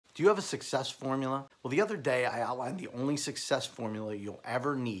Do you have a success formula? Well, the other day I outlined the only success formula you'll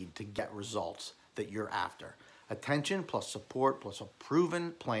ever need to get results that you're after. Attention plus support plus a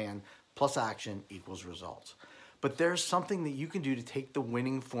proven plan plus action equals results. But there's something that you can do to take the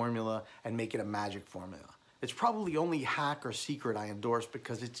winning formula and make it a magic formula. It's probably the only hack or secret I endorse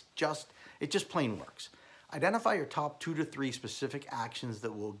because it just plain works. Identify your top 2 to 3 specific actions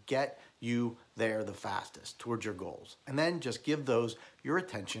that will get you there the fastest towards your goals. And then just give those your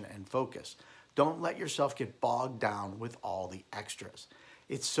attention and focus. Don't let yourself get bogged down with all the extras.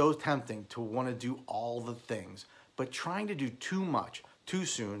 It's so tempting to want to do all the things, but trying to do too much, too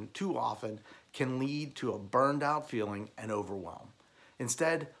soon, too often can lead to a burned out feeling and overwhelm.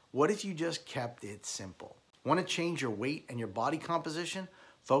 Instead, what if you just kept it simple? Want to change your weight and your body composition?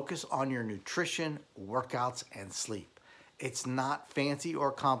 Focus on your nutrition, workouts, and sleep. It's not fancy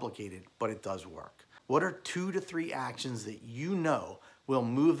or complicated, but it does work. What are 2 to 3 actions that you know will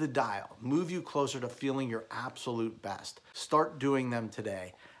move the dial, move you closer to feeling your absolute best? Start doing them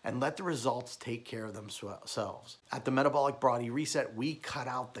today and let the results take care of themselves. At the Metabolic Body Reset, we cut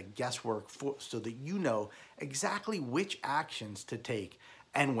out the guesswork so that you know exactly which actions to take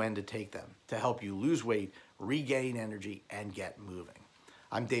and when to take them to help you lose weight, regain energy, and get moving.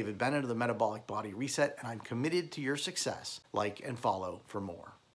 I'm David Bennett of the Metabolic Body Reset, and I'm committed to your success. Like and follow for more.